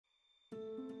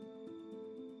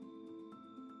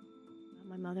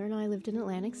mother and I lived in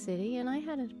Atlantic City, and I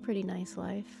had a pretty nice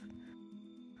life.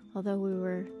 Although we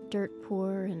were dirt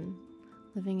poor and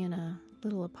living in a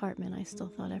little apartment, I still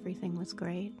thought everything was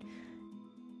great.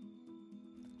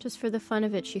 Just for the fun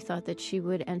of it, she thought that she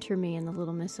would enter me in the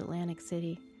Little Miss Atlantic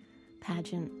City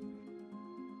pageant.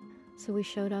 So we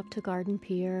showed up to Garden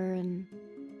Pier, and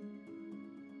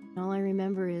all I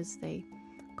remember is they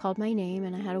called my name,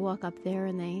 and I had to walk up there,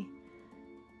 and they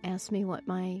asked me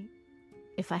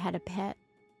if I had a pet.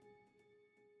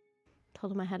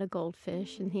 Told him I had a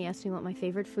goldfish, and he asked me what my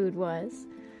favorite food was,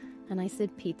 and I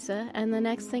said pizza. And the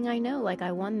next thing I know,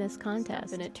 I won this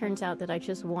contest, and it turns out that I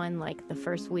just won the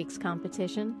first week's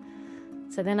competition.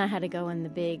 So then I had to go in the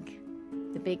big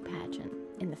pageant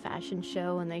in the fashion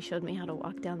show, and they showed me how to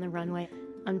walk down the runway,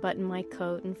 unbutton my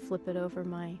coat and flip it over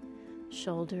my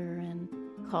shoulder, and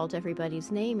called everybody's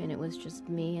name, and it was just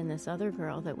me and this other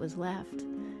girl that was left.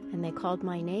 And they called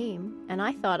my name, and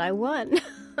I thought I won,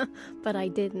 but I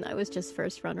didn't. I was just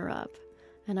first runner-up,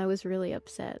 and I was really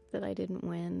upset that I didn't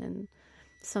win. And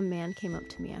some man came up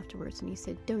to me afterwards, and he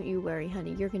said, "Don't you worry,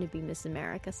 honey, you're going to be Miss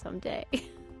America someday."